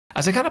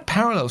As a kind of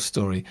parallel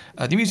story,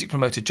 the music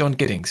promoter John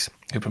Giddings,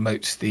 who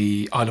promotes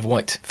the Isle of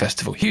Wight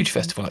festival, huge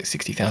festival, like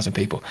 60,000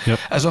 people,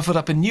 has offered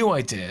up a new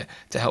idea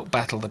to help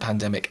battle the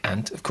pandemic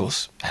and, of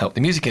course, help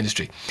the music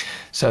industry.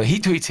 So he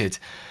tweeted,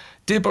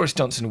 "Dear Boris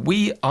Johnson,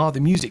 we are the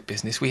music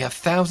business. We have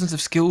thousands of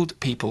skilled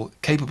people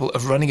capable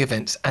of running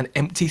events and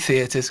empty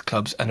theatres,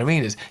 clubs and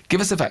arenas. Give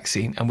us a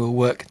vaccine and we'll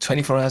work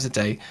 24 hours a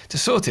day to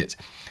sort it."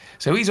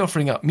 So he's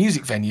offering up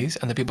music venues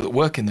and the people that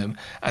work in them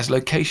as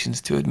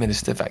locations to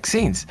administer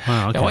vaccines.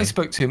 Wow, okay. Now, I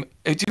spoke to him,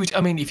 which, I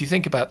mean, if you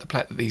think about the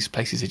fact that these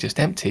places are just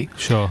empty,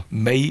 sure,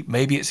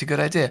 maybe it's a good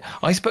idea.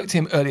 I spoke to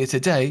him earlier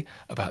today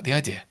about the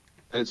idea.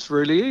 It's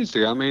really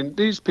easy. I mean,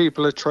 these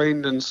people are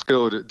trained and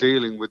skilled at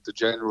dealing with the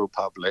general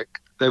public.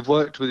 They've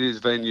worked with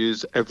these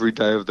venues every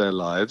day of their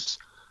lives,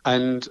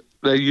 and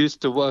they're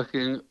used to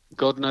working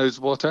God knows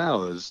what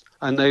hours,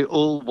 and they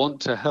all want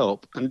to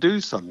help and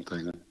do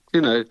something. You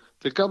know,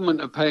 the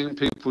government are paying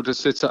people to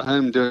sit at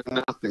home doing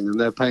nothing, and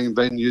they're paying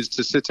venues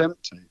to sit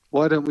empty.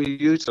 Why don't we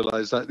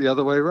utilise that the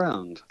other way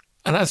round?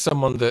 And as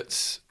someone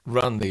that's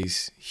run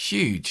these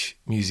huge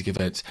music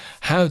events,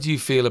 how do you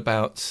feel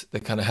about the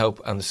kind of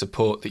help and the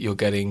support that you're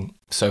getting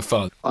so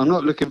far? I'm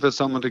not looking for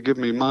someone to give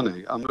me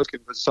money. I'm looking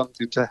for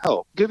something to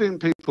help. Giving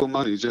people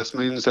money just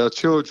means our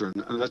children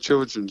and our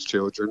children's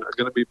children are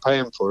going to be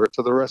paying for it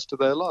for the rest of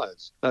their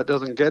lives. That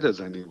doesn't get us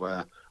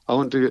anywhere. I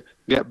want to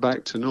get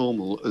back to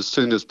normal as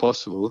soon as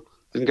possible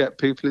and get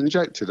people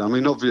injected. I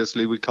mean,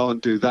 obviously we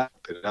can't do that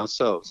bit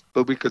ourselves,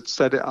 but we could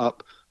set it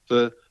up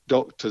for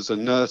doctors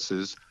and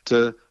nurses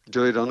to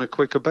do it on a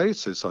quicker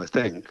basis, I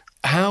think.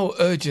 How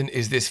urgent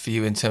is this for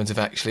you in terms of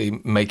actually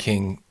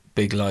making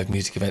big live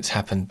music events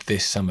happen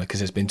this summer? Because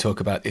there's been talk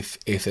about if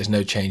there's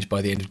no change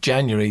by the end of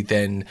January,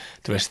 then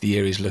the rest of the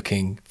year is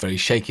looking very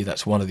shaky.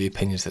 That's one of the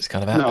opinions that's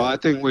kind of out there. No, I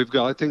think we've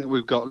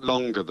got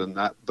longer than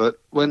that. But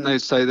when they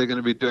say they're going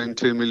to be doing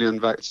 2 million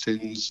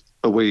vaccines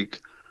a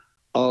week,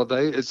 are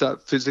they? Is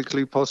that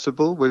physically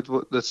possible with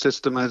the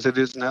system as it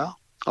is now?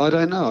 I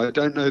don't know. I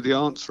don't know the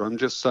answer. I'm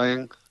just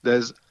saying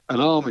there's an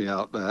army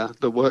out there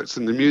that works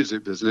in the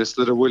music business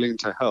that are willing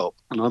to help,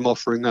 and I'm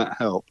offering that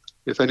help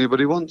if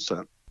anybody wants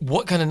it.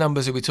 What kind of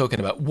numbers are we talking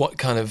about? What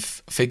kind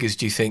of figures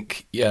do you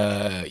think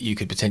you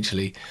could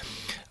potentially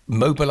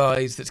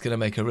mobilise that's going to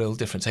make a real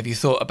difference? Have you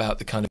thought about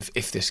the kind of,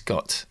 if this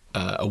got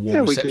a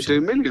warm reception? We could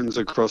do millions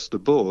across the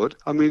board.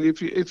 I mean,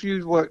 if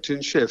you worked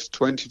in shifts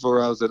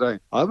 24 hours a day,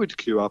 I would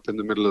queue up in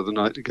the middle of the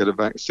night to get a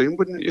vaccine,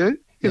 wouldn't you?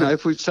 You know,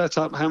 if we set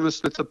up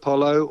Hammersmith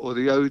Apollo or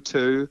the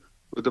O2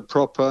 with a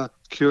proper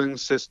queuing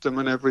system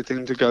and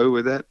everything to go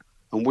with it,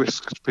 and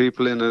whisked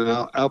people in and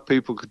out, our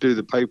people could do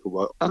the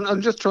paperwork. I'm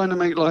just trying to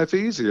make life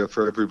easier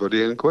for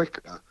everybody and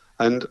quicker.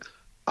 And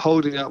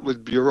holding up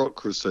with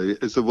bureaucracy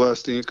is the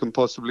worst thing you can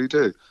possibly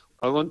do.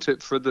 I want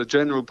it for the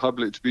general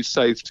public to be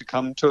safe to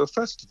come to a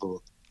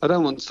festival. I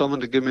don't want someone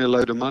to give me a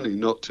load of money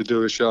not to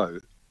do a show.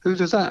 Who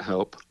does that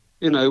help?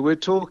 You know, we're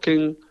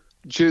talking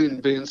June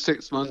being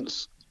 6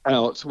 months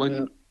out,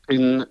 when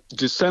in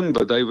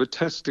December they were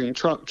testing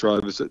truck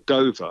drivers at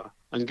Dover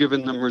and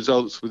giving them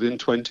results within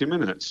 20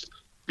 minutes.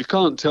 You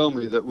can't tell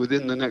me that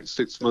within the next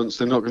 6 months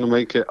they're not going to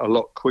make it a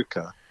lot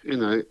quicker. You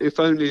know, if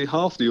only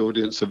half the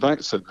audience are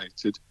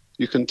vaccinated,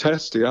 you can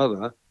test the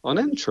other on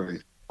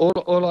entry.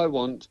 All I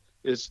want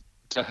is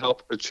to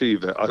help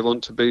achieve it. I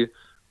want to be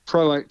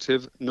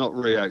proactive, not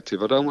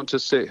reactive. I don't want to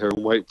sit here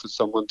and wait for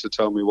someone to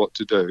tell me what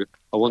to do.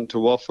 I want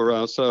to offer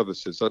our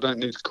services. I don't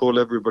need to call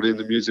everybody in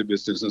the music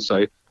business and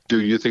say,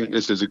 do you think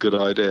this is a good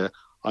idea?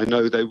 I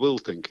know they will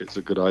think it's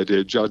a good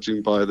idea,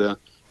 judging by the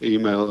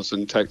emails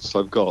and texts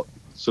I've got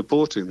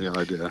supporting the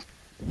idea.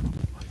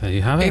 There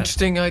you have it.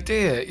 Interesting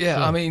idea. Yeah,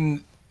 sure. I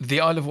mean, the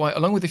Isle of Wight,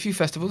 along with a few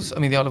festivals, I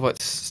mean, the Isle of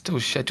Wight's still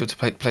scheduled to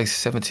take place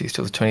 70th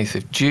till the 20th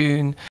of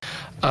June,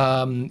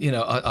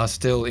 are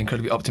still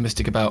incredibly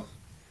optimistic about,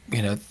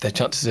 their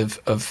chances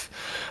of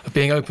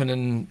being open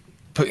and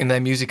putting their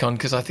music on,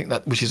 because I think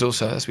that, which is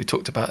also, as we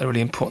talked about, a really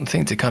important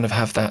thing, to kind of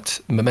have that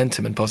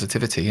momentum and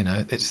positivity.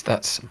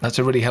 That's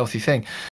a really healthy thing.